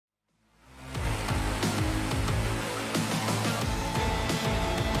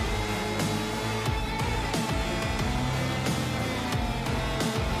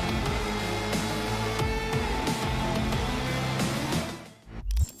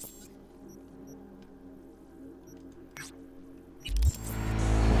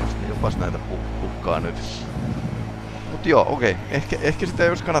Onpas näitä pukkaa nyt. Mut joo, okei. Ehkä sitä ei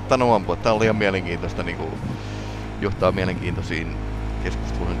olisi kannattanut ampua. Tää on liian mielenkiintoista niinku johtaa mielenkiintoisiin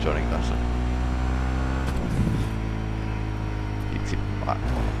keskusteluihin Johnin kanssa. Itse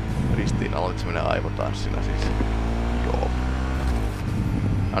ristiin aloittaminen aivotanssina siis. Joo.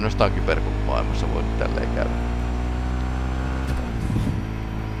 Ainoastaan Cyberpunk-maailmassa voi tälleen käydä.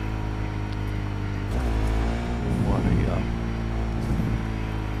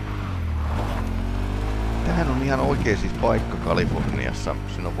 Tämähän on ihan oikein siis paikka Kaliforniassa.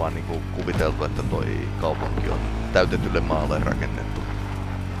 Siinä on vaan niinku kuviteltu, että toi kaupunki on täytetylle maalle rakennettu.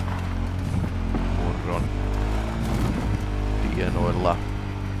 Murron tienoilla.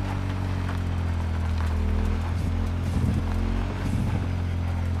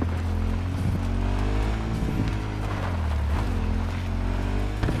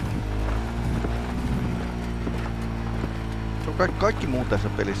 Kaikki muu tässä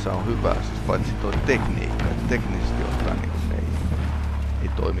pelissä on hyvää, siis paitsi tuo tekniikka. Teknisesti ottaen niin se ei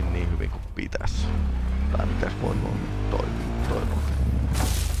toimi niin hyvin kuin pitäisi. Tai mitäs voi toivoa.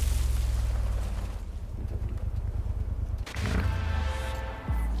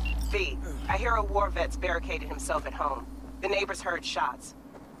 V, I hear a war vet's barricaded himself at home. The neighbors heard shots.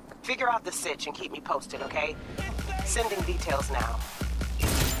 Figure out the sitch and keep me posted, okay? Sending details now.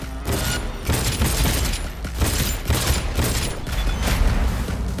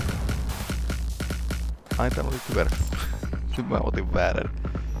 Ai, täällä oli Nyt mä otin väärän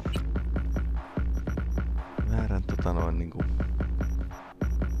niinku...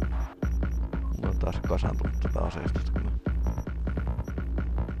 Mulla on taas kasantunut tätä aseistusta kyllä.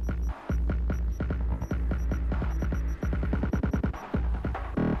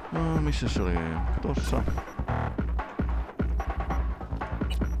 No, missä se oli? Tossa.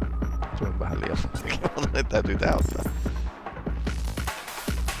 Se on vähän liian. Täytyy tää ottaa.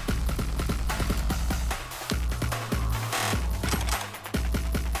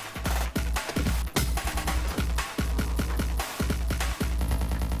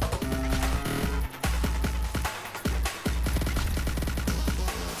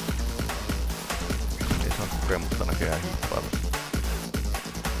 Kokemusta näköjään hiippailla.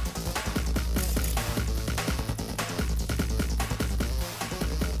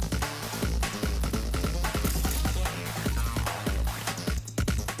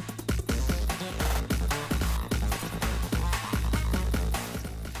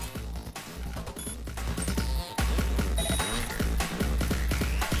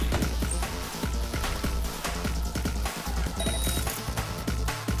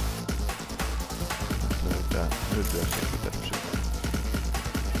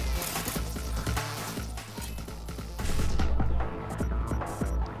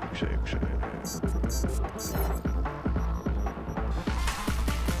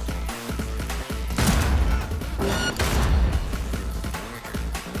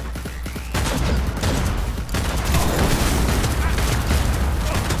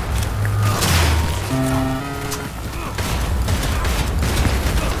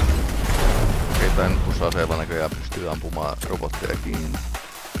 Aseella näköjään pystyy ampumaan robotteja kiinni.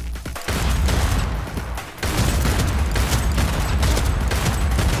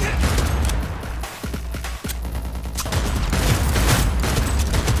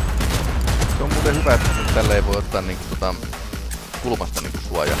 Se on muuten hyvä, että tällä ei voi ottaa niinku kulmasta niinku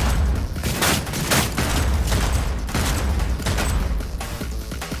suojaa.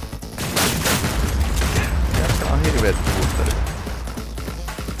 Tää on hirveet puuttelit.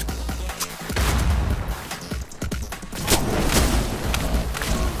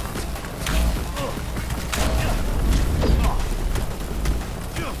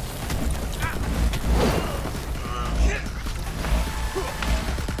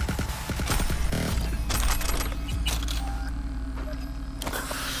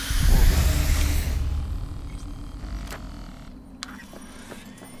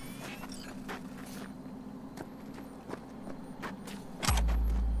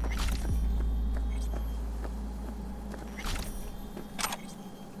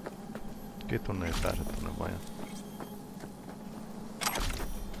 Tonne ei pääse tonne vajaan.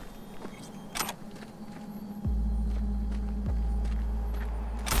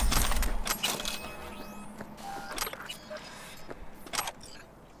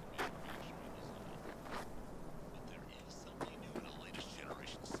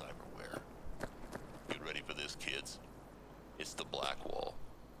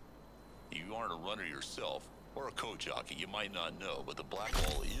 Jockey, you might not know, but the black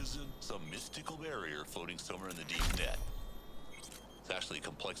wall isn't some mystical barrier floating somewhere in the deep net. It's actually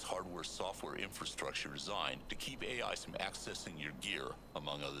complex hardware-software infrastructure designed to keep AIs from accessing your gear,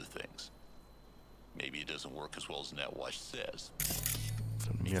 among other things. Maybe it doesn't work as well as NetWatch says.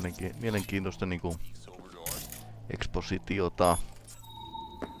 Mielenkiintoista niinku ekspositiota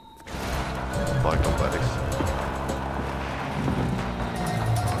paikan välissä.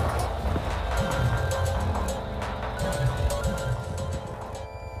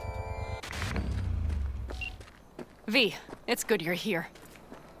 V, it's good you're here.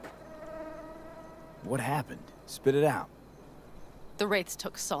 What happened? Spit it out. The Wraiths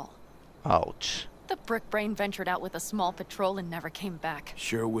took Saul. Ouch. The brick brain ventured out with a small patrol and never came back.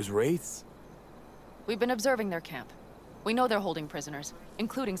 Sure it was Wraiths? We've been observing their camp. We know they're holding prisoners,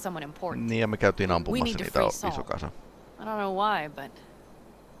 including someone important. Niin ja me käytiin ampumassa We need to niitä free Saul. iso kasa. I don't know why, but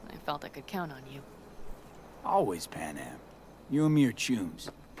I felt I could count on you. Always, Panam. You and me are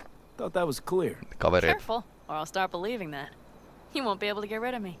chums. Thought that was clear. Kavereet. Careful, or I'll start believing that. You won't be able to get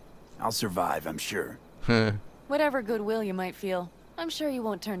rid of me. I'll survive, I'm sure. Whatever goodwill you might feel, I'm sure you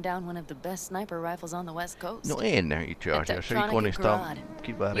won't turn down one of the best sniper rifles on the West Coast. No en itse asiassa. Ikonista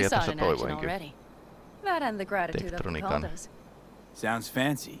kivääriä tässä toivoinkin. That and the gratitude of the Tektronikan. Caldos. Sounds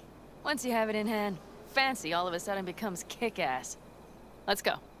fancy. Once you have it in hand, fancy all of a sudden becomes kick-ass. Let's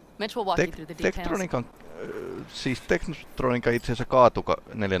go. Mitch will walk you through the details. Tektronikan, siis Tektronika itse asiassa kaatui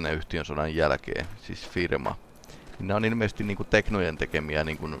 4. yhtiön sodan jälkeen, siis firma. Nämä on ilmeisesti niinku teknojen tekemiä,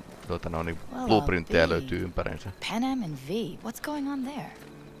 niinku blueprintteja löytyy ympäriinsä. Panam and V, what's going on there?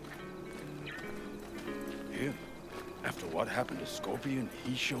 Him? After what happened to Scorpion,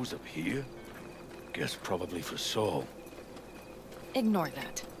 he shows up here? Guess probably for Saul. Ignore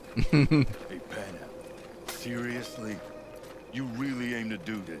that. Hey, Panam. Seriously? You really aim to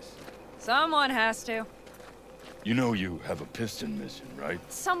do this? Someone has to. You know you have a piston mission,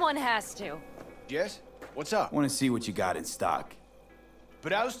 right? Someone has to. Yes? What's up? Want to see what you got in stock.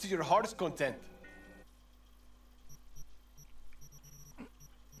 Browse to your heart's content.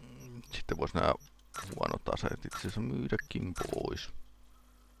 Sitten vois nää huonot aseet itse asiassa myydäkin pois.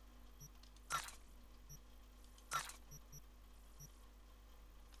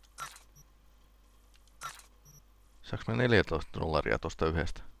 Saaks me $14 tosta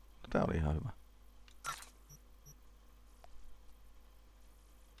yhdestä? Tää oli ihan hyvä.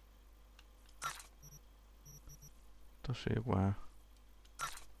 Tossa joku vähän.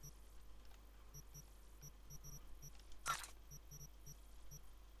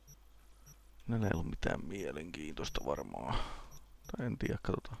 Näillä ei ollut mitään mielenkiintoista varmaan. Tai en tiedä,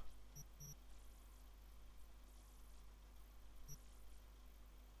 katsotaan.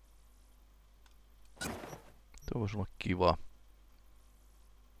 Tuo voisi olla kiva.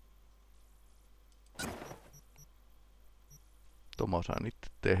 Tuo mä osaan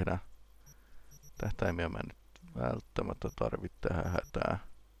itse tehdä. Tähtäimiä mä en nyt välttämättä tarvitse tähän hätään.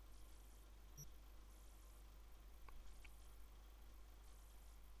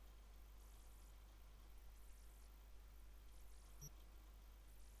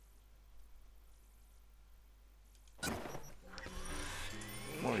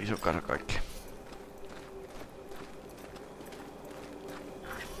 Mulla on iso kasa kaikki.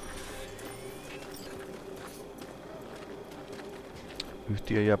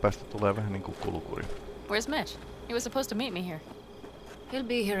 Yhtiön jäpästä tulee vähän niinku kulkuri. Where's Mitch? He was supposed to meet me here. He'll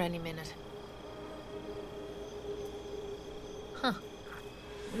be here any minute. Huh.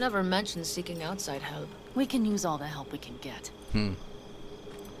 Never mentioned seeking outside help. We can use all the help we can get.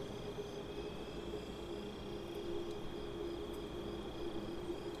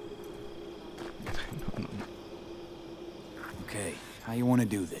 Okay, how you want to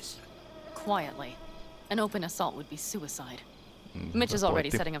do this? Quietly. An open assault would be suicide. Mitch is already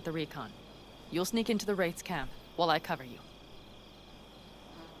setting up the recon. You'll sneak into the Wraith's camp while I cover you.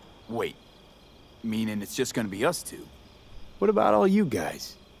 Wait. Meaning it's just gonna be us two? What about all you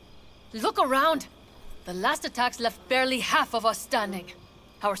guys? Look around! The last attacks left barely half of us standing.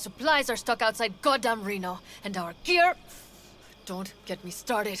 Our supplies are stuck outside goddamn Reno, and our gear... Don't get me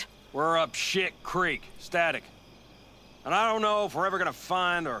started. We're up shit creek, static. And I don't know if we're ever gonna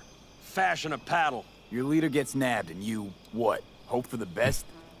find or fashion a paddle. Your leader gets nabbed and you, what, hope for the best?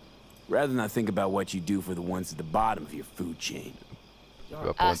 Rather not think about what you do for the ones at the bottom of your food chain.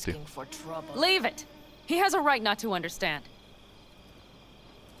 You're asking for trouble. Leave it! He has a right not to understand.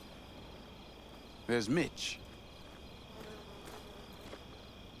 There's Mitch.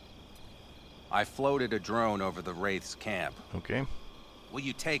 I floated a drone over the Wraith's camp. Okay. Will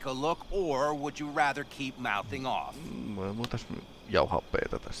you take a look, or would you rather keep mouthing off? Voitais jauhaa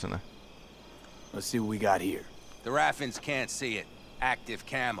peitä tässä näin. Let's see what we got here. The Raffins can't see it. Active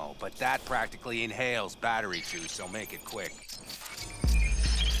camo, but that practically inhales battery juice, so make it quick.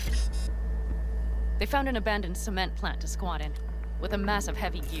 They found an abandoned cement plant to squat in, with a massive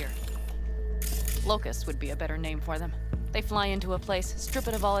heavy gear. Locusts would be a better name for them. They fly into a place, strip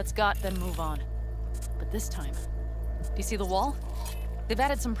it of all it's got, then move on. But this time... Do you see the wall? They've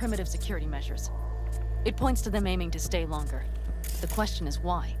added some primitive security measures. It points to them aiming to stay longer. The question is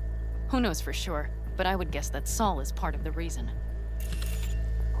why? Who knows for sure, but I would guess that Saul is part of the reason.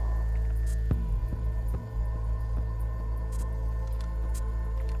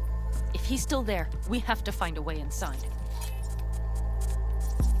 If he's still there, we have to find a way inside.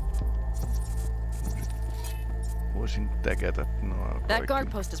 That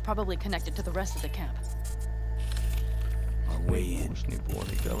guard post is probably connected to the rest of the camp. Our way in.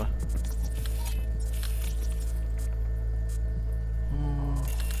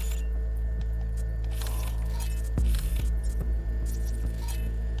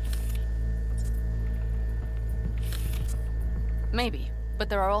 Maybe, but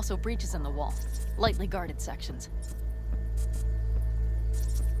there are also breaches in the wall, lightly guarded sections.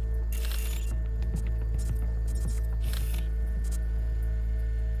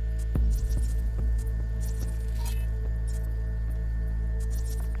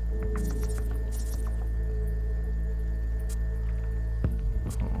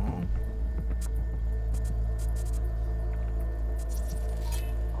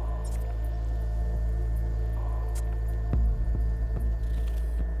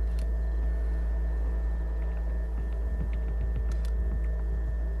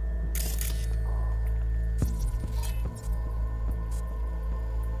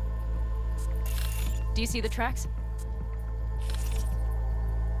 Do you see the tracks?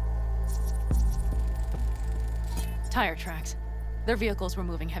 Tire tracks. Their vehicles were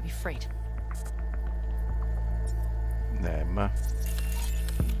moving heavy freight. Näemmä.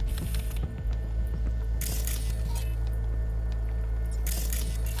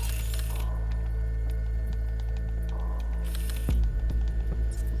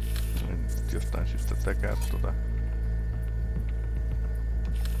 Jostain syystä tekee tuota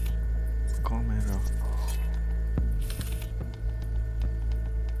kamera.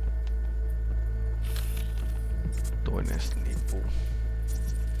 Toinen snipu.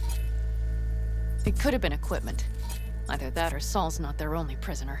 It could have been equipment. Either that or Saul's not their only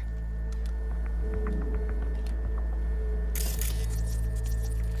prisoner.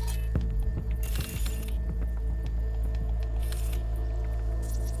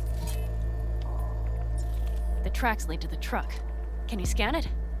 The tracks lead to the truck. Can you scan it?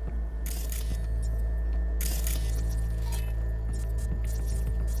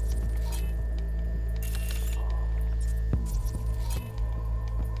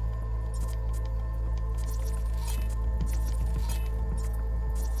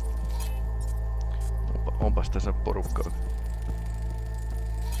 Onpas tässä porukkaa.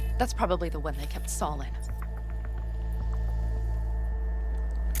 That's probably the one they kept Saul in.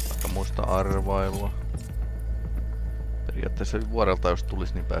 Aika muista arvailua. Periaatteessa vuorelta jos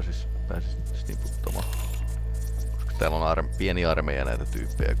tulisi, niin pääsis sniputtamaan. Koska täällä on pieni armeija näitä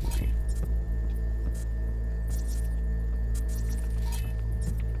tyyppejä kuitenkin.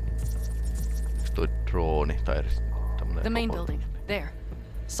 Onks toi drooni tai edes tämmönen... The main building. There.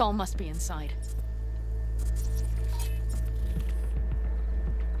 Saul must be inside.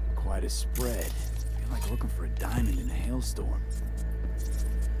 Quite a spread. I feel like looking for a diamond in a hailstorm.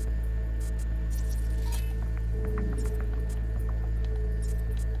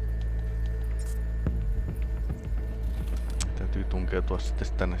 Täytyy tunkeutua sitten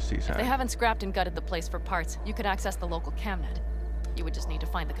tänne sisään. They haven't scrapped and gutted the place for parts. You could access the local camnet. You would just need to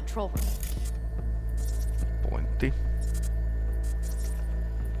find the control room. Pointti.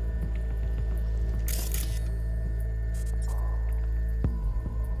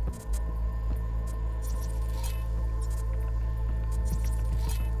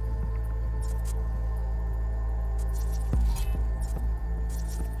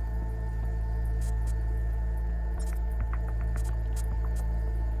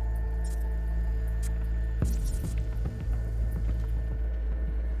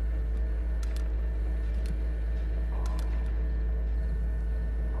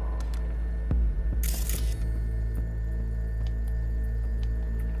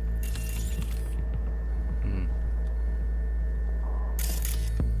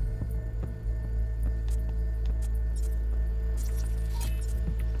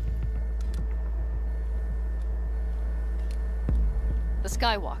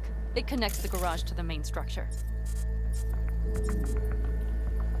 Skywalk. It connects the garage to the main structure.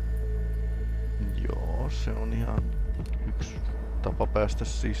 Joo, se on ihan yksi tapa päästä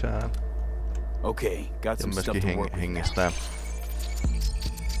sisään. Okay, got some stuff to work with. Hengestää.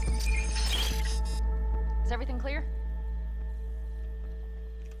 Is everything clear?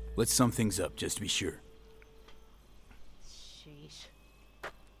 Let's sum things up, just to be sure. Sheesh.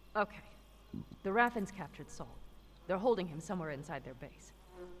 Okay. The Raffins captured Saul. They're holding him somewhere inside their base.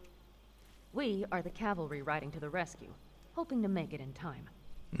 We are the cavalry riding to the rescue, hoping to make it in time.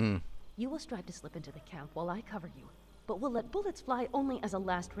 You will strive to slip into the camp while I cover you, but we'll let bullets fly only as a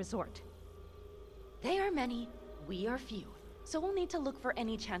last resort. They are many, we are few, so we'll need to look for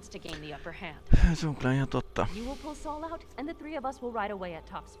any chance to gain the upper hand. Se on kyllä ihan totta. You will pull Saul out, and the three of us will ride away at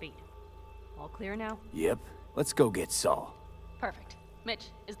top speed. All clear now? Yep. Let's go get Saul. Perfect.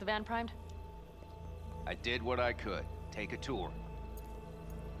 Mitch, is the van primed? I did what I could. Take a tour.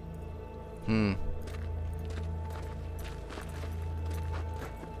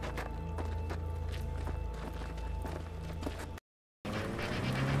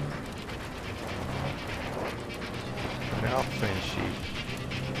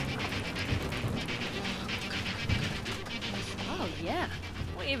 Oh yeah,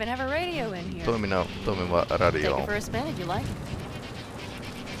 we even have a radio in here. Toimiva radio. Take it for a spin if you like.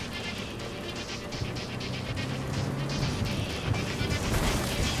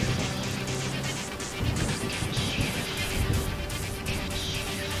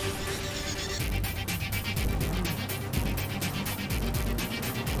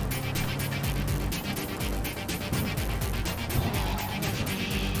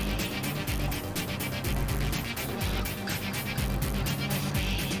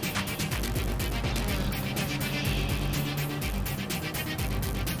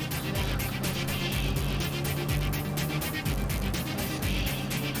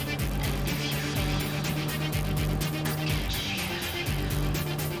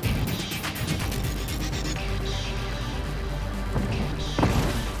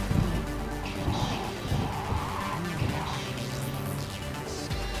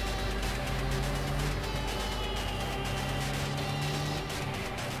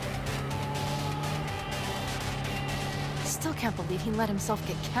 Still can't believe he let himself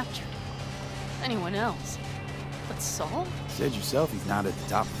get captured. Anyone else? But Saul? Said yourself he's not at the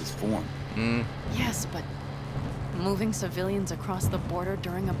top of his form. Yes, but moving civilians across the border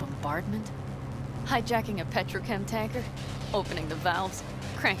during a bombardment? Hijacking a petrochem tanker? Opening the valves?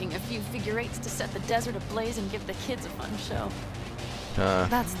 Cranking a few figure eights to set the desert ablaze and give the kids a fun show?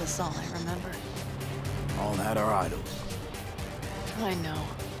 That's the Saul I remember. All that are idols. I know.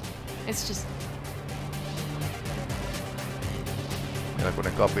 It's just...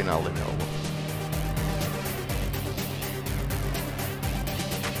 Melkoinen kapinallinen ollut.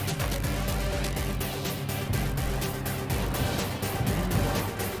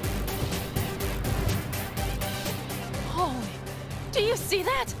 Holy... Do you see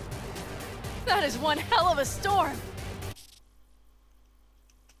that? That is one hell of a storm!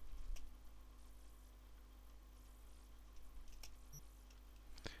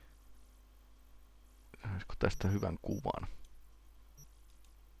 Saisiko tästä hyvän kuvan?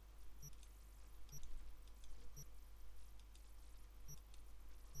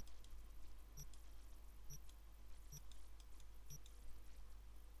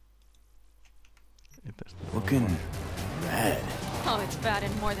 Looking bad. Oh, it's bad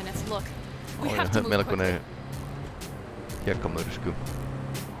and more than its look. We have to move quickly. Melkoinen hiekkamyrsky.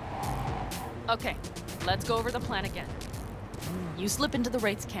 Okay, let's go over the plan again. You slip into the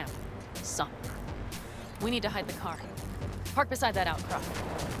Wraith's camp. Son. We need to hide the car. Park beside that outcrop.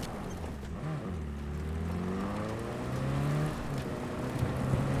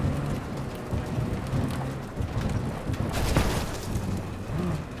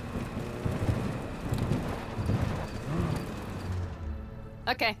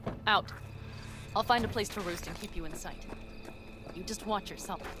 Okay, out. I'll find a place to roost and keep you in sight. You just watch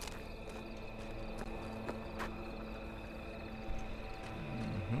yourself.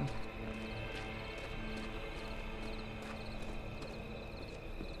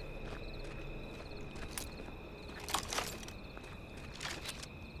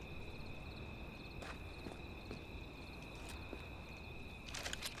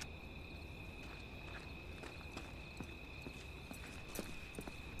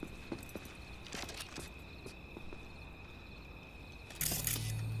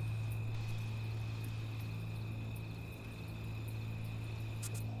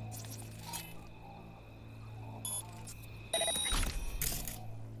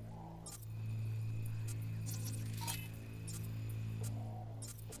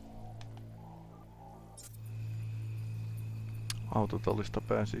 Autotallista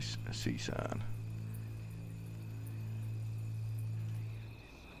pääsis sisään.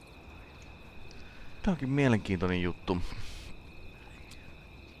 Tää onkin mielenkiintoinen juttu.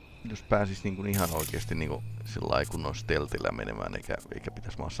 jos pääsis niinku ihan oikeesti niinku sillai kunnon steltillä menemään, eikä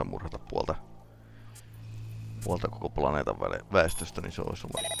pitäisi massamurhata puolta koko planeetan väestöstä, niin se olisi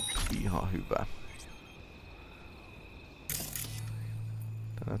ihan hyvä.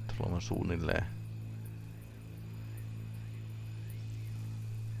 Tää näyttää olevan suunnilleen.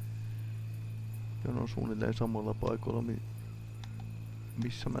 Ja ne on suunnilleen samalla paikalla,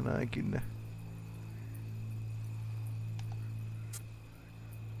 missä mä näinkin ne.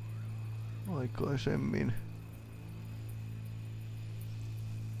 Aikaisemmin.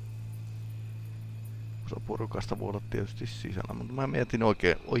 Osa porukasta voi olla tietysti sisällä, mutta mä mietin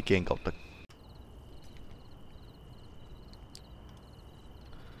oikein kautta.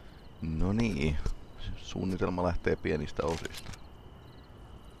 No niin, suunnitelma lähtee pienistä osista.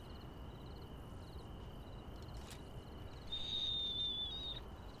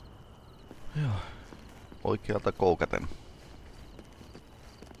 Joo, oikealta koukaten.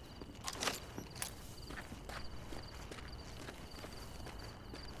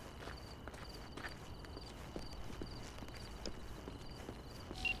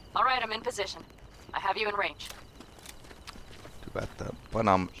 All right, I'm in position. I have you in range. Hyvä, että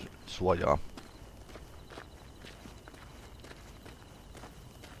Panam suojaa.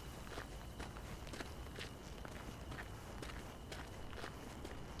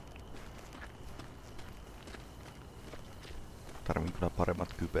 Tarvin kyllä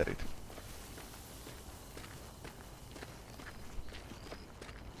paremmat kyberit.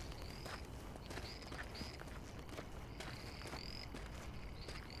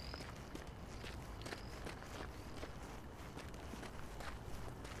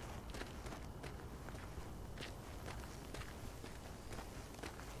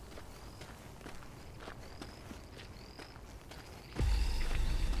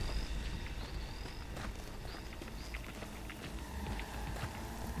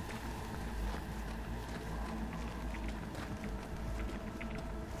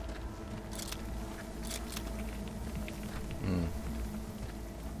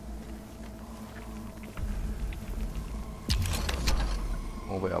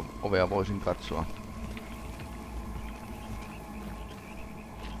 Ovea voisin katsoa.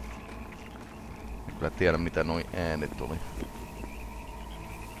 En kyllä tiedä mitä noi äänet oli.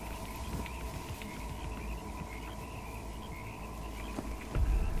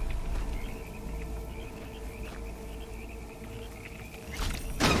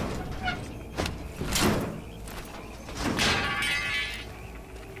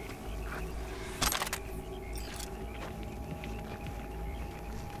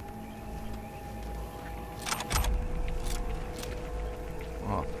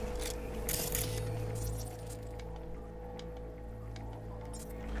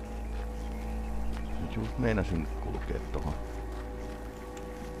 Just meinasin kulkea tohon.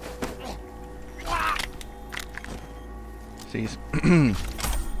 Siis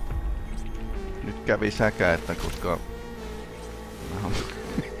nyt kävi säkä, että koska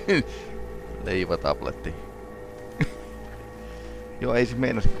leivatabletti. Joo, ei siis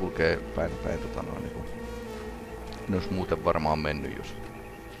meinasin kulkea päin niinku. Ne olisi muuten varmaan mennyt, jos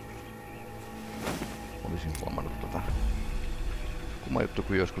olisin huomannut tota. Kumma juttu,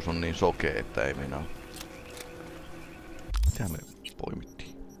 kun joskus on niin sokea, että ei meinaa. Mitä me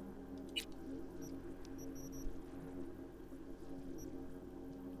poimittiin?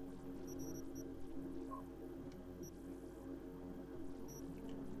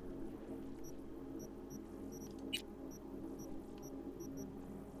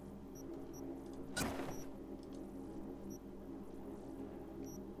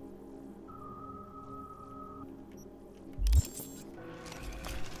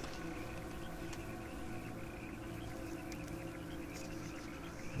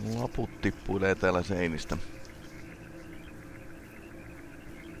 Laput tippuilee täällä seinistä.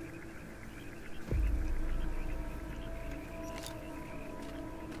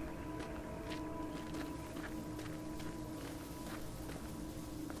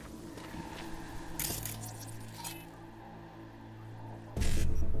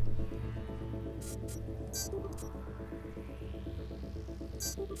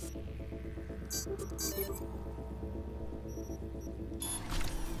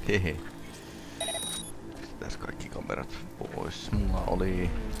 Hehe. Pistäis kaikki kamerat pois. Mulla oli...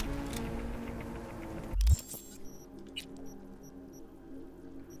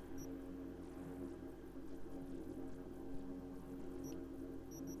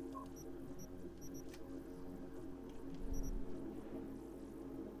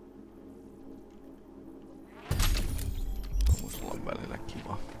 Voisi olla välillä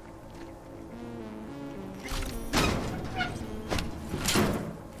kiva.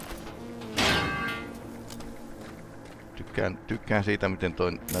 Tykkään siitä, miten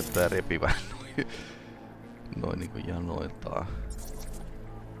toi näyttää repivän noin niinku janoiltaan.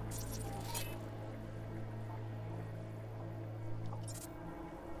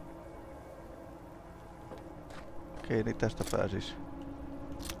 Okei, niin tästä pääsis.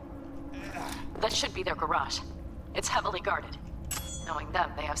 That should be their garage. It's heavily guarded. Knowing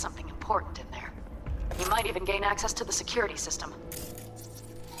them, they have something important in there. You might even gain access to the security system.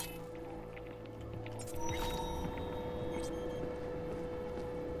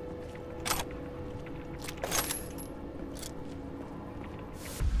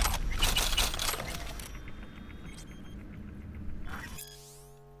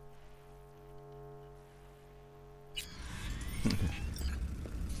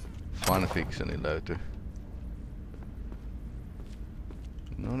 Fanfictioni löytyy.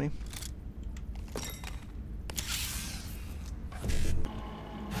 Noniin.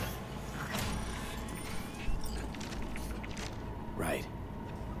 Right.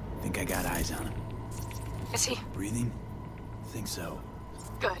 Think I got eyes on him. Is he? Breathing? Think so.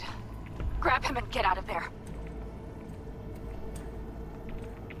 Good. Grab him and get out of there.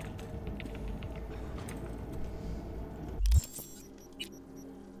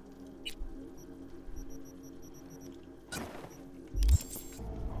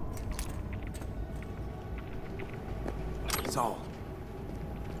 Saul.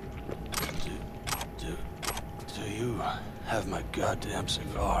 Do you have my goddamn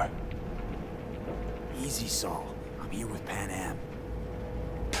cigar? Easy, Saul. I'm here with Panam.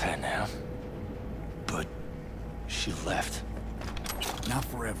 Panam? But she left. Not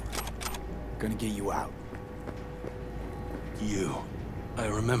forever. Gonna get you out. You. I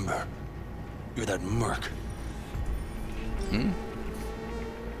remember. You're that merc. You're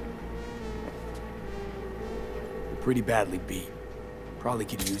pretty badly beat. Probably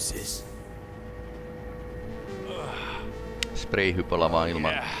could use this. Sprayhypolla vaan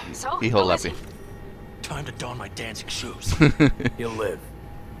ilman ihon läpi. Time to don my dancing shoes. He'll live.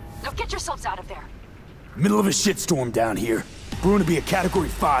 Now get yourselves out of there. Middle of a shitstorm down here. Brewing to be a Category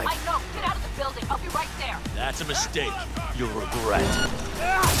 5. I know. Get out of the building. I'll be right there. That's a mistake. You'll regret.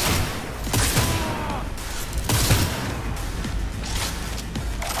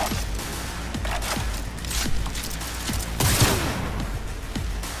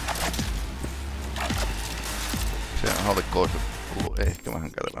 Se haulikko olisi ollut ehkä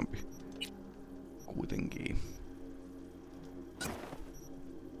vähän kätevämpi. Kuitenkin.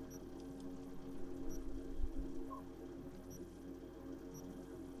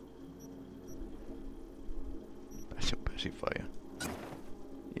 Pacifier.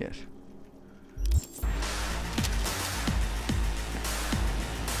 Yes.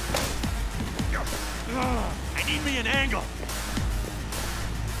 I need me an angle.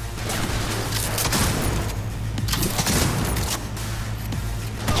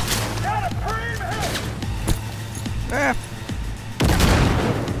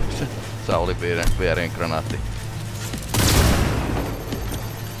 Sauli viereen granaatti.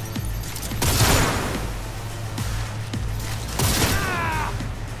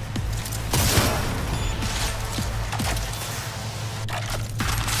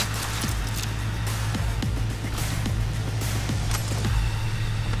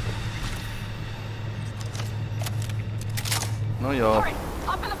 No joo.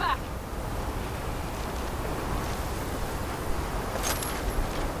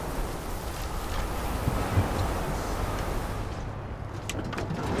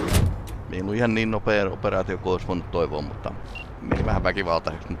 Ei ollut ihan niin nopea operaatio kuin olisi voinut toivoa, mutta meni vähän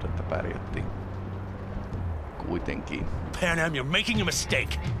väkivaltaiseksi nyt, että pärjättiin. Kuitenkin. Panam, you're making a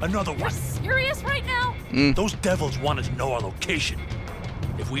mistake. Another one. You're serious right now? Those devils wanted to know our location.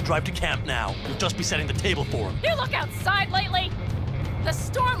 If we drive to camp now, you'll just be setting the table for them. You look outside lately? The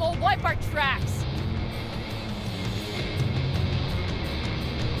storm will wipe our tracks.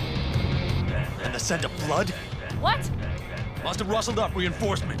 And the scent of blood? What? Must have rustled up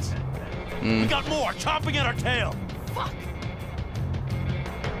reinforcements. We got more chomping at our tail. Fuck.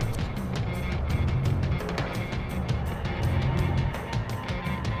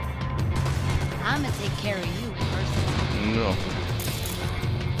 I'ma take care of you personally. No.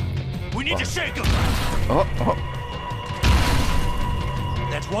 We need to shake them. Oh.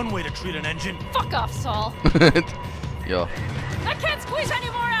 That's one way to treat an engine. Fuck off, Saul. Joo. I can't squeeze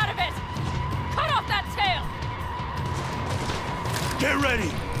any more out of it. Cut off that tail. Get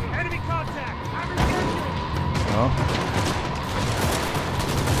ready. Enemy contact! No.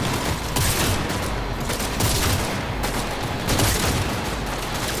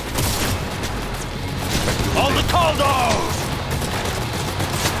 On the Caldos!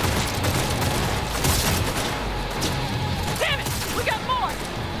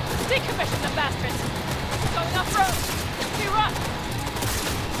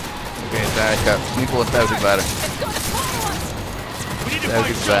 ehkä niinku on täysin väärä.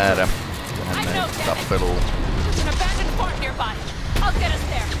 Täysin väärä tähän näin tappeluun.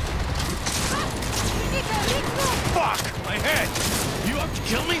 Fuck! My head! You up to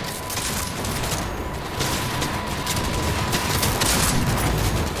kill me?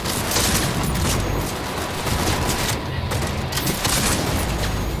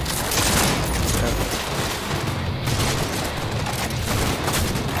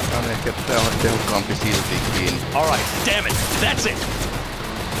 Tää on ehkä tehokkaampi siltikin. Alright, damn it! That's it!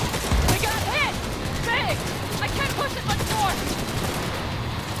 We got hit! Big! I can't push it much more!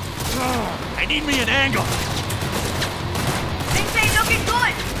 I need me an angle! Things ain't looking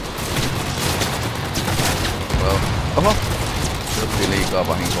good! Well, oho! Se otti liikaa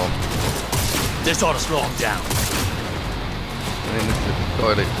vahinkoa. This ought to slow him down. Niin nyt se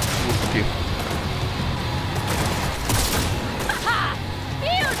toili putki.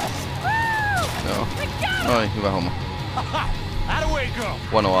 Joo. Noin, hyvä homma.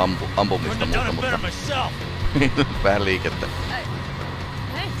 Huonoa ampumista muuta, mutta vähän liikettä.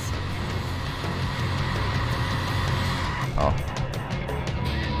 Oh.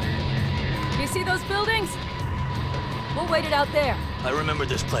 You see those buildings? We'll wait it out there. I remember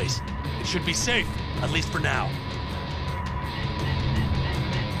this place. It should be safe, at least for now.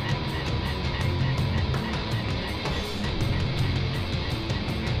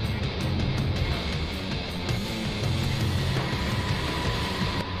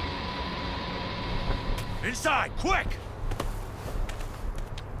 Inside, quick!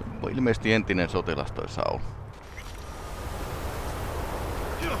 Ilmeisesti entinen sotilas toi Saul.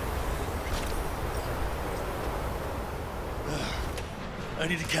 I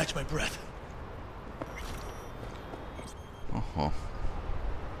need to catch my breath. Oho.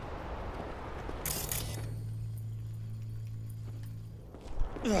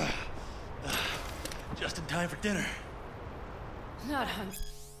 Just in time for dinner. Not hungry.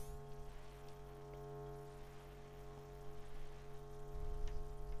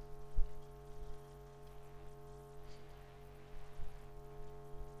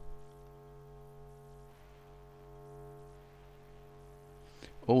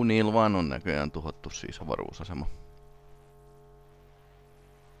 O'Neill vaan on näköjään tuhottu siis avaruusasema.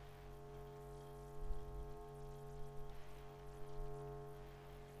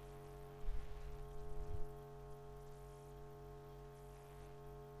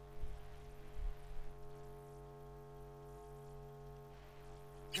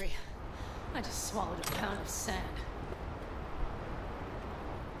 I just swallowed a pound of sand.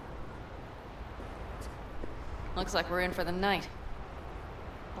 Looks like we're in for the night.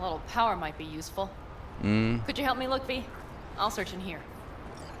 A little power might be useful. Could you help me look, V? I'll search in here.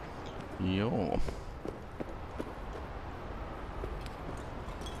 Joo.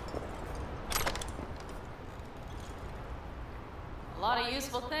 A lot of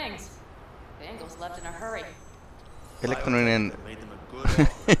useful things. Bangles left in a hurry. Elektroninen...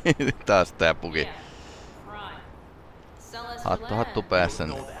 Taas tää puki. Hattu päässä.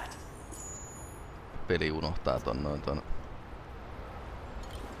 Peli unohtaa ton noin ton.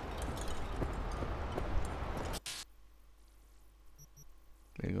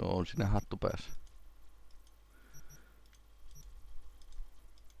 Joo, on siinä hattu päässä.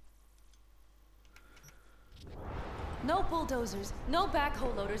 No bulldozers, no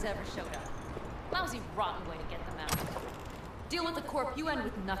backhoe loaders ever showed up. Lousy, rotten way to get them out. Deal with the corp, you end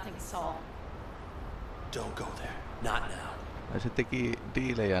with nothing, Saul. Don't go there. Not now. Ja se teki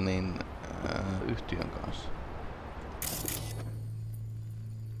diilejä niin yhtiön kanssa.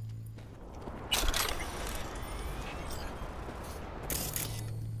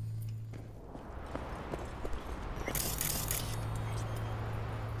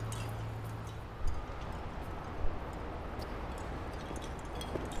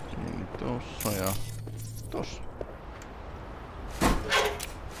 Niin tossa ja tossa.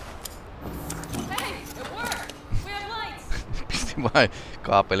 Pisti vain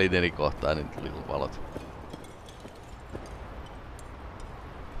kaapelin eri kohtaan, niin tuli valot.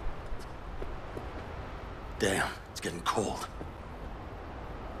 Damn, it's getting cold.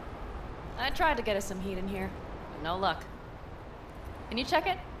 I tried to get us some heat in here, but no luck. Can you check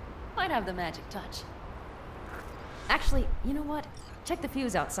it? Might have the magic touch. Actually, you know what? Check the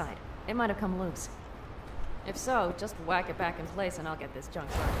fuse outside. It might have come loose. If so, just whack it back in place and I'll get this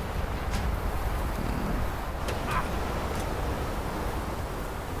junk started.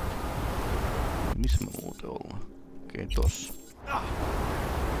 Missä me muuten ollaan? Okei, tossa.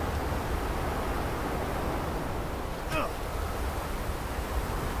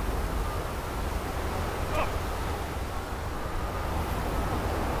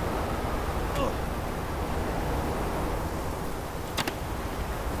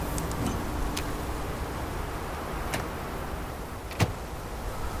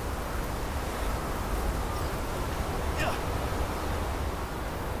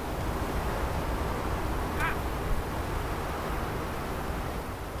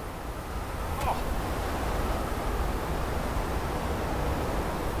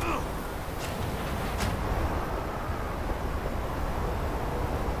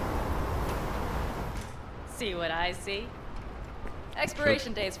 See what I see?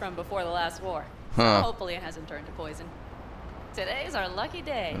 Expiration date's from before the last war. So hopefully it hasn't turned to poison. Today's our lucky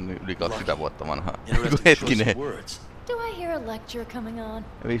day. Yli 20 vuotta vanha. Hetkinen. Do I hear a lecture coming on?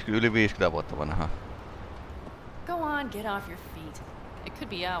 Yli 50 vuotta vanha. Go on, get off your feet. It could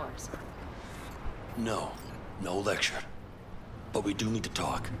be hours. No lecture. But we do need to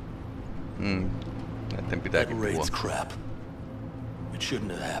talk. Näitten pitääkin puhua. Raid's crap. It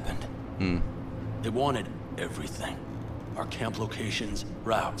shouldn't have happened. They wanted everything. Our camp locations,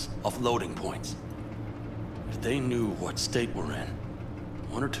 routes, offloading points. If they knew what state we're in,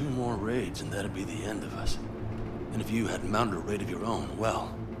 1 or 2 more raids and that'd be the end of us. And if you had mounted a raid of your own,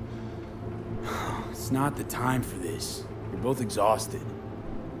 well... It's not the time for this. We're both exhausted.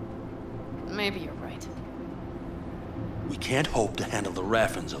 Maybe you're right. We can't hope to handle the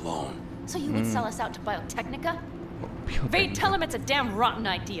Raffins alone. So you would sell us out to Biotechnica? Vade, tell him it's a damn rotten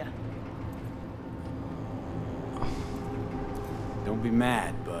idea. Don't be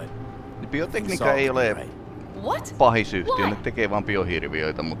mad, but... Biotechnica ei ole pahis yhtiö, ne tekee vaan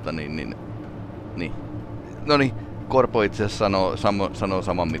biohirviöitä, mutta niin. Noniin, Korpo itse asiassa sanoo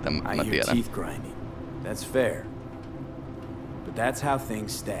saman mitä mä tiedän. Teeth grinding. That's fair. But that's how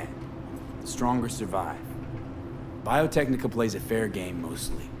things stand. The stronger survive. Biotechnica plays a fair game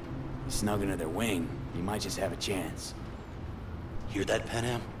mostly. You snug under their wing, you might just have a chance. Hear that,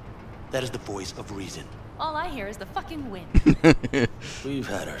 Panam? That is the voice of reason. All I hear is the fucking wind. We've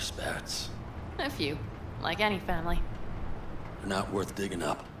had our spats. A few, like any family. They're not worth digging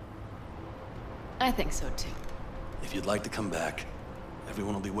up. I think so too. If you'd like to come back,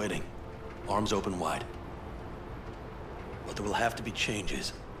 everyone will be waiting. Arms open wide. But there will have to be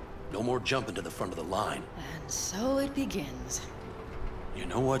changes. No more jumping to the front of the line. And so it begins. You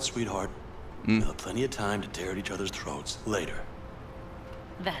know what, sweetheart? We'll have plenty of time to tear at each other's throats later.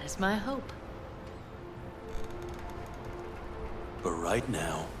 That is my hope. But right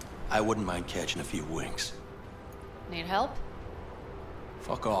now, I wouldn't mind catching a few winks. Need help?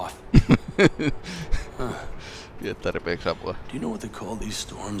 Fuck off. Tarpeeksi apua. Do you know what they call these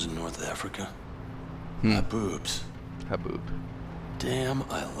storms in North Africa? Haboobs. Haboob. Damn,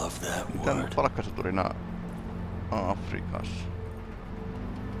 I love that word. Mitä on palkkasoturina Afrikassa?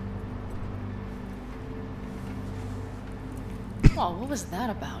 Whoa, what was that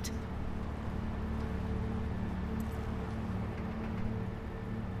about?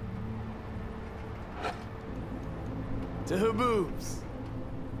 To haboobs.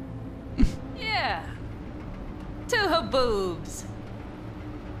 Yeah. To haboobs.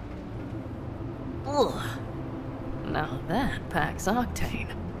 Ugh. Now that packs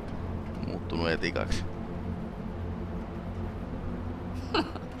octane. Muuttunut etikaksi.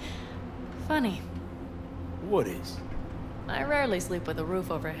 Funny. What is? I rarely sleep with a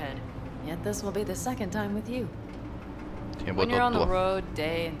roof overhead, yet this will be the second time with you. When you're on the road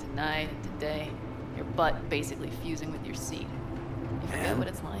day into night into day, your butt basically fusing with your seat. You forget what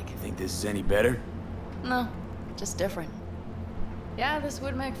it's like. You think this is any better? No, just different. Yeah, this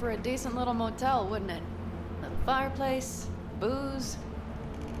would make for a decent little motel, wouldn't it? Little fireplace, booze.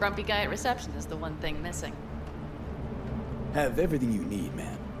 Grumpy guy at reception is the one thing missing. Have everything you need,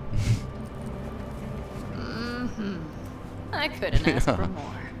 man. I couldn't ask for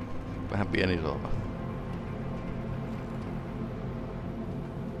more. Vähän pieni sohva.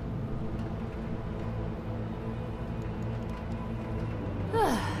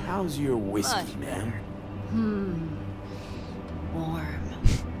 How's your whiskey, man?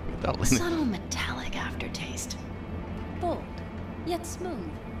 Warm. Subtle metallic aftertaste. Bold, yet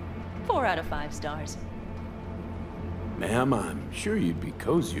smooth. 4 out of 5 stars. Ma'am, I'm sure you'd be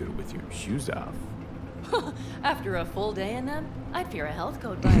cozier with your shoes off. After a full day in them, I'd fear a health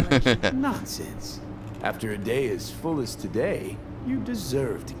code violation. Nonsense. After a day as full as today, you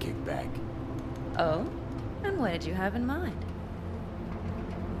deserve to kick back. Oh? And what did you have in mind?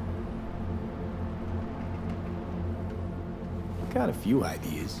 Got a few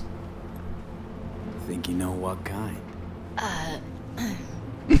ideas. Think you know what kind?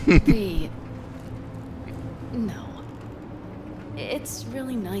 No. It's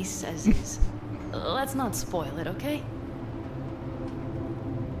really nice as is. Let's not spoil it, okay?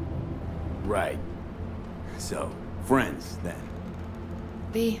 Right. So, friends, then.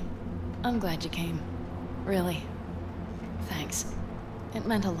 B, I'm glad you came. Really. Thanks. It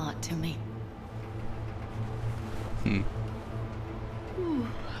meant a lot to me. Do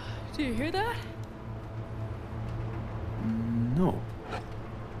you hear that? No.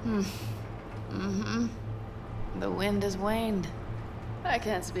 The wind has waned. I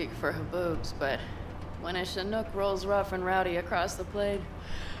can't speak for haboobs, but when a Chinook rolls rough and rowdy across the plain,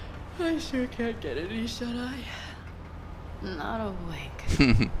 I sure can't get any shut-eye. Not a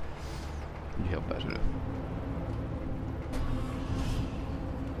wink. Ihan väsynyt.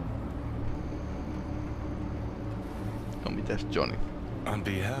 No mitäs Johnny? On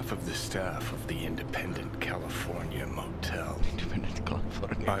behalf of the staff of the Independent California Motel, Independent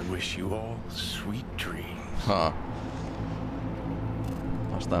California. I wish you all sweet dreams.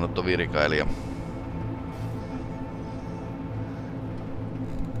 Vastaanotto virkailija.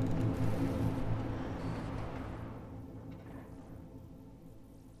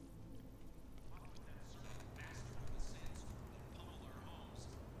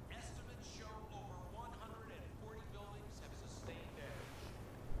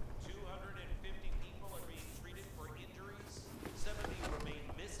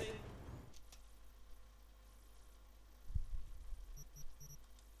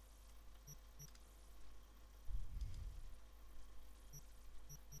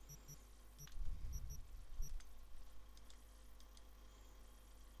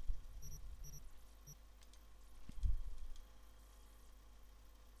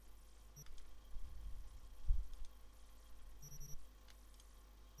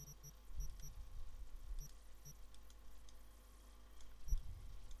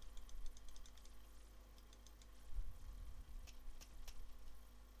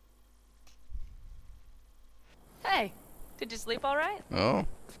 Hey, did you sleep all right? Oh.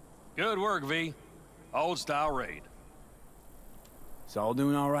 Good work, V. Old style raid. It's all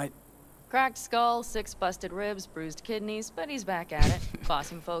doing all right? Cracked skull, 6 busted ribs, bruised kidneys, but he's back at it,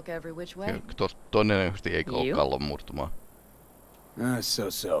 bossing folk every which way. Todennäköisesti ei ole kallon murtumaa.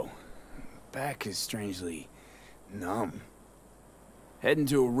 So. Back is strangely numb. Heading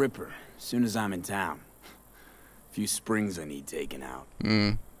to a ripper as soon as I'm in town. A few springs I need taken out.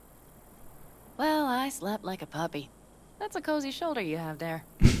 Well, I slept like a puppy. That's a cozy shoulder you have there.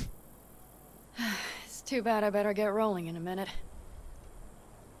 It's too bad I better get rolling in a minute.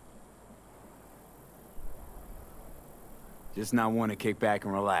 Just not want to kick back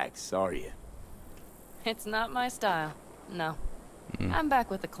and relax, are you? It's not my style. No. I'm back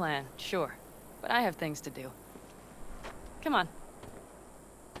with the clan, sure. But I have things to do. Come on.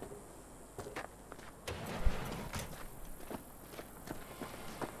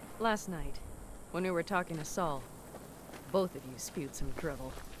 Last night, when we were talking to Saul, both of you spewed some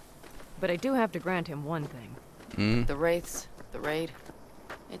drivel. But I do have to grant him one thing. The Wraiths, the raid.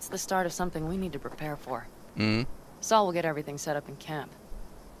 It's the start of something we need to prepare for. Saul will get everything set up in camp.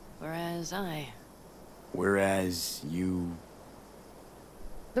 Whereas you...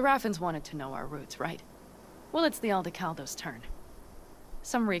 The Raffins wanted to know our routes, right? Well, it's the Aldecaldo's turn.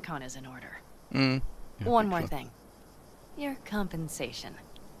 Some recon is in order. One more thing. Your compensation.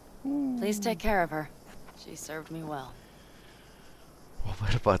 Please take care of her. She served me well.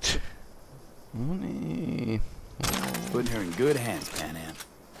 Overpatch. No niin. Putting her in good hands, Panam.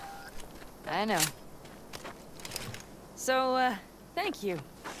 I know. So, thank you.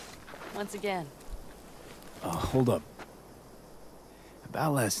 Once again. Hold up.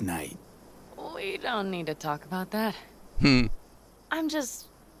 About last night. We don't need to talk about that. I'm just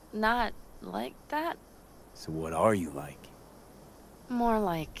not like that. So what are you like? More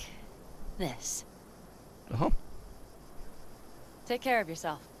like this. Take care of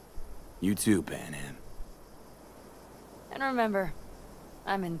yourself. You too, Panam. And remember,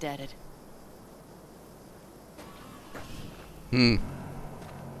 I'm indebted.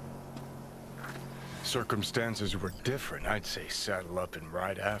 Circumstances were different. I'd say saddle up and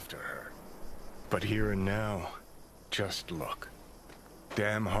ride after her. But here and now, just look.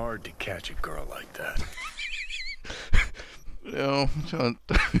 Damn hard to catch a girl like that. Joo, se on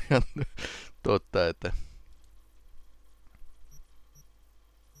ihan totta, että...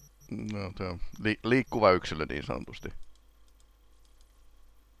 No, se on liikkuva yksilö niin sanotusti.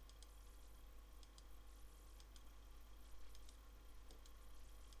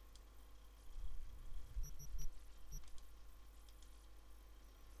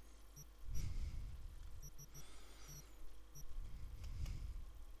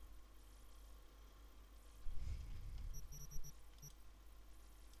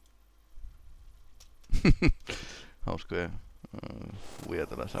 Hauskoja kuvia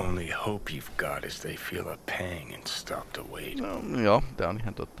saa. Only hope you've got is they feel a pang and stop to wait. No, joo, tää on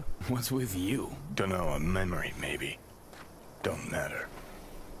ihan totta. What's with you? Dunno, a memory maybe. Don't matter.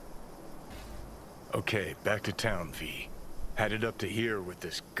 Okay, back to town, V. Headed up to here with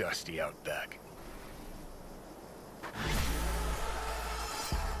this gusty outback.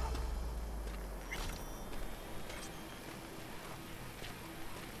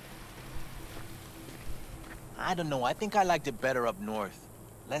 I don't know, I think I liked it better up north.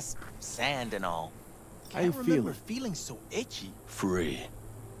 Less sand and all. How you Can't remember feeling? feeling so itchy. Free.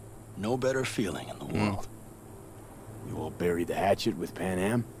 No better feeling in the world. You all buried the hatchet with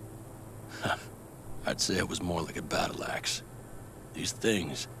Panam? I'd say it was more like a battle axe. These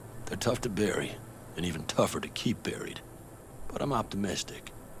things, they're tough to bury, and even tougher to keep buried. But I'm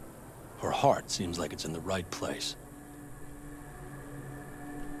optimistic. Her heart seems like it's in the right place.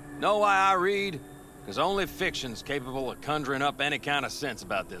 Know why I read? Because only fiction's capable of conjuring up any kind of sense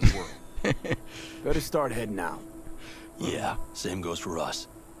about this world. Better start heading out. Yeah, same goes for us.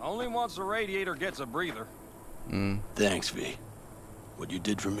 Only once the radiator gets a breather. Thanks, V. What you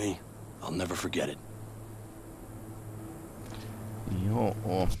did for me, I'll never forget it.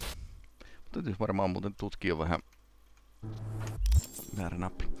 Joo. Täytyisi varmaan muuten tutkia vähän... Väärä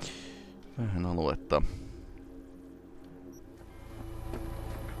nappi. Vähän aluetta.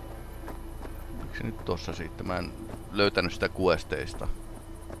 Oliko se nyt tossa sitten? Mä en löytänyt sitä questeista.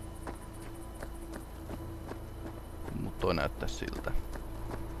 Mut toi näyttää siltä.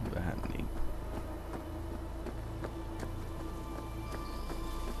 Vähän niin.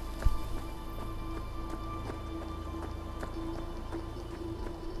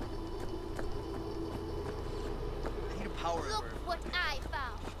 Look what I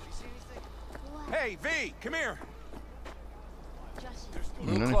found. Hey, V, come here. A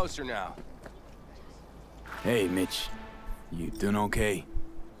No. little closer now. Hey, Mitch. You doing okay?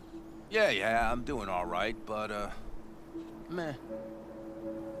 Yeah, I'm doing all right, but, meh.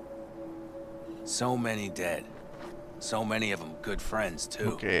 So many dead. So many of them good friends,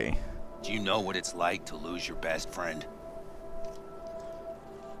 too. Okay. Do you know what it's like to lose your best friend?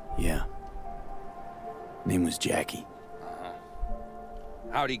 Yeah. Name was Jackie.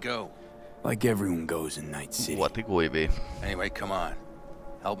 How'd he go? Like everyone goes in Night City. Vuoti kuivii. Anyway, come on.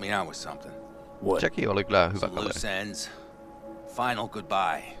 Help me out with something. What? Jackie oli kyllä hyvä Some kaveri. loose ends. Final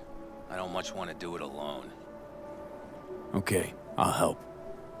goodbye. I don't much want to do it alone. Okay, I'll help.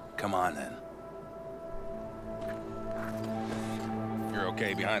 Come on, then. You're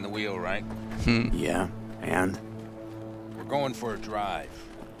okay behind the wheel, right? Yeah, and? We're going for a drive.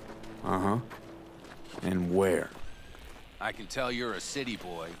 Uh-huh. And where? I can tell you're a city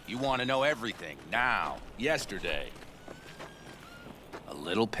boy. You want to know everything, now, yesterday. A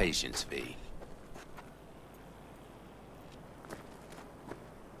little patience, V.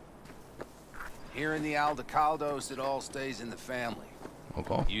 Here in the Aldecaldos, it all stays in the family.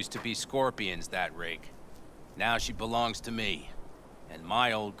 Okay. Used to be Scorpions, that rig. Now she belongs to me. And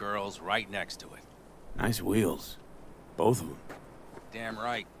my old girl's right next to it. Nice wheels. Both of them. Damn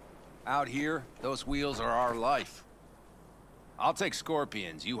right. Out here, those wheels are our life. I'll take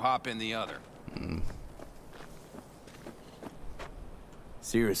Scorpions, you hop in the other.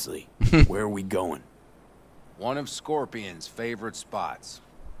 Seriously, where are we going? One of Scorpion's favorite spots.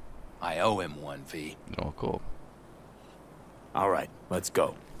 I owe him one, V. Okay. All right, let's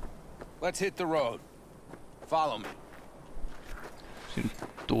go. Let's hit the road. Follow me. Siinä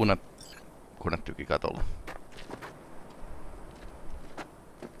tuunat konetyki katolla.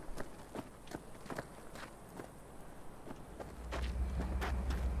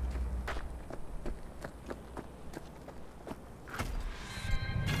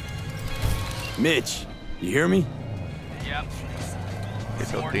 Mitch, you hear me? Yep.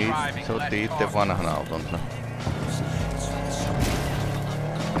 Se otti itse vanhan autonsa.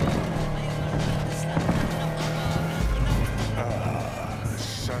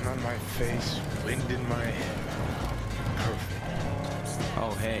 Sun on my face, wind in my hair. Perfect.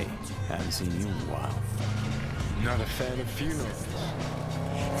 Oh, hey. Haven't seen you in a while. Not a fan of funerals.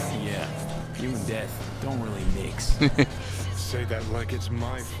 Yeah, you and death don't really mix. Say that like it's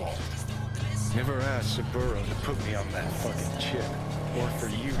my fault. Never asked Saburo to put me on that fucking chip, or for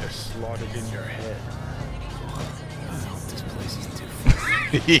you to slot it in your head. This place is too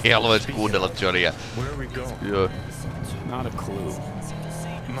Haluais kuunnella Johnia. Where are we going? Joo. Not a clue.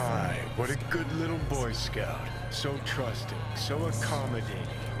 My, what a good little Boy Scout. So trusting, so accommodating.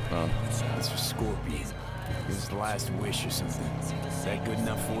 That's for Scorpion. His last wish or something. Is that good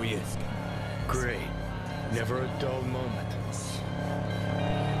enough for you? Great. Never a dull moment.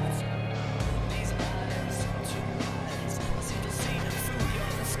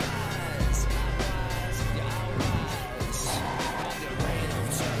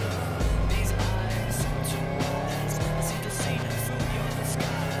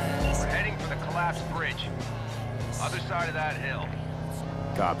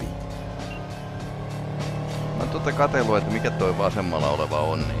 Copy. Mä oon katsellut, että mikä toi vasemmalla oleva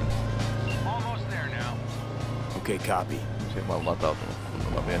on, niin Okay, copy. se ei vaan latautunut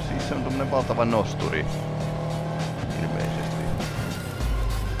kunnolla vielä. Siis se on tommonen valtava nosturi. Ilmeisesti.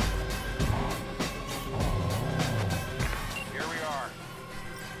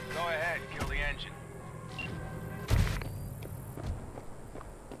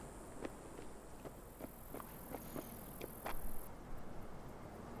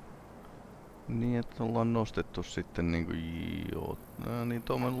 Niin, että ollaan nostettu sitten niinku joo, niin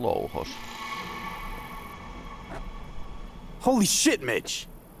tuommoinen louhos. Holy shit, Mitch!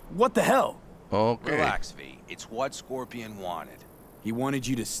 What the hell? Okay. Relax, V. It's what Scorpion wanted. He wanted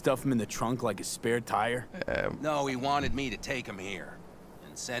you to stuff him in the trunk like a spare tire? No, he wanted me to take him here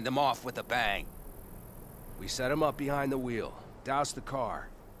and send him off with a bang. We set him up behind the wheel, douse the car,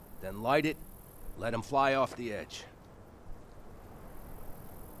 then light it, let him fly off the edge.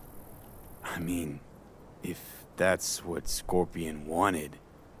 I mean, if that's what Scorpion wanted.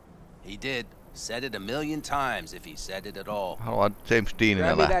 He did. Said it a million times if he said it at all. Haluan James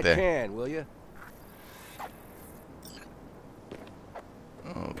Deanina Grab me that lähtee. can, will you?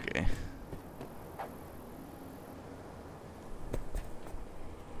 Okay.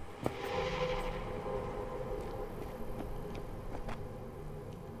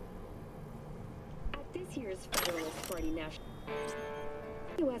 At this year's Federalist Party National,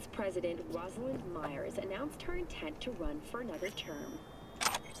 U.S. President Rosalind Myers announced her intent to run for another term.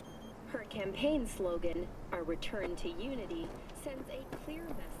 Her campaign slogan, "Our Return to Unity," sends a clear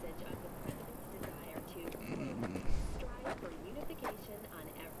message of the president's desire to strive for unification on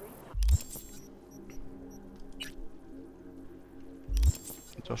every side.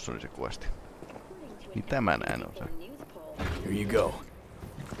 Tossa oli se questi. Niin tämä näin on se. Here you go.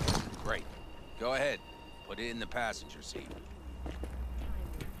 Great. Go ahead. Put it in the passenger seat.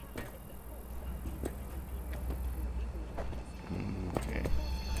 Okay.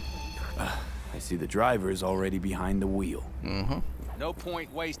 I see the driver is already behind the wheel. No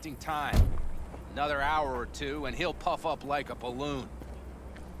point wasting time. Another hour or two and he'll puff up like a balloon.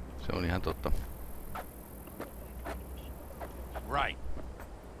 Se on ihan totta. Right.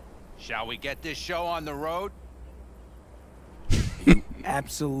 Shall we get this show on the road? You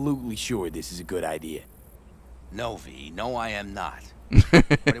absolutely sure this is a good idea? No, V. No, I am not.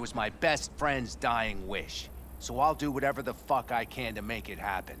 But it was my best friend's dying wish. So I'll do whatever the fuck I can to make it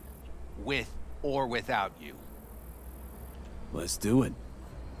happen. With or without you. Let's do it.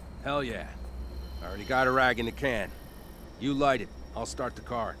 Hell yeah. I already got a rag in the can. You light it. I'll start the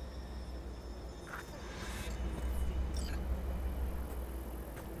car.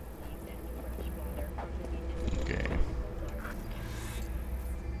 Okay.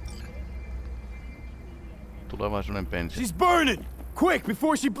 Tulevaisuuden pensi. She's burning! Quick,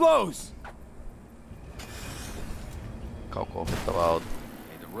 before she blows! Kauko-ohjattava auto.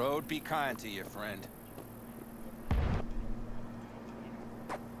 May the road be kind to you, friend.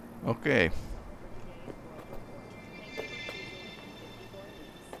 Okei.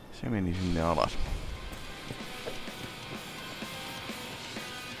 Se meni sinne alas.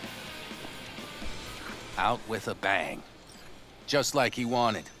 Out with a bang. Just like he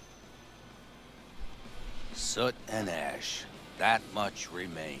wanted. Soot and ash. That much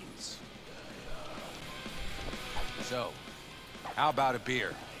remains. So, how about a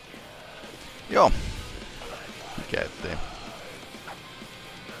beer? Joo. Mikä ettei.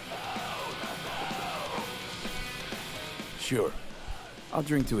 Sure. I'll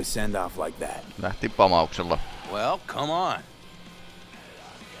drink to a send-off like that. Lähti pamauksella. Well, come on.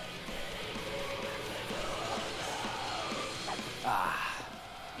 Ah,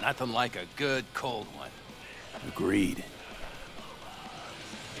 nothing like a good cold one. Agreed.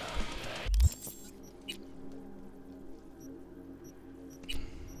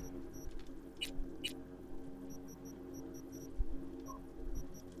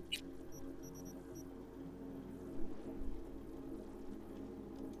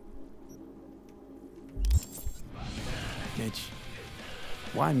 Mitch,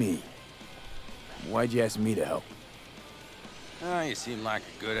 why me? Why'd you ask me to help? Oh, you seem like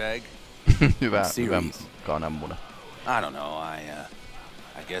a good egg. hyvä kananmuna. I don't know,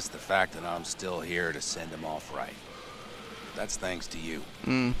 I guess the fact that I'm still here to send him off right. That's thanks to you.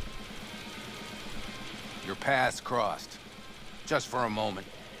 Your paths crossed. Just for a moment.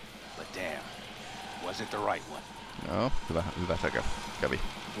 But damn, was it the right one? No, hyvä säkä kävi.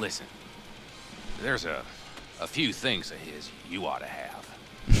 Listen, there's a few things of his you ought to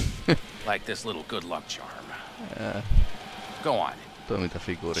have. Like this little good luck charm. Go on.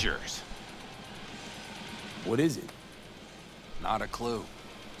 Toimintafiguuri. It's yours. What is it? Not a clue.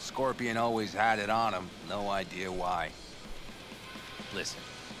 Scorpion always had it on him. No idea why. Listen.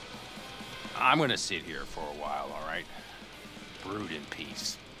 I'm gonna sit here for a while, all right? Brood in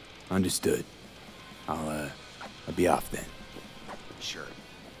peace. Understood. I'll be off then. Sure.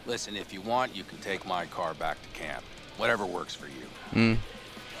 Listen, if you want, you can take my car back to camp. Whatever works for you.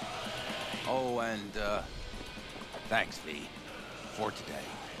 Oh, and, thanks, V. For today.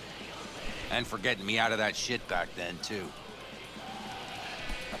 And for getting me out of that shit back then, too.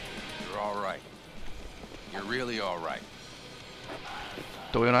 You're all right. You're really all right.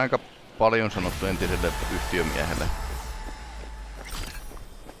 Toi on aika paljon sanottu entiselle yhtiömiehelle.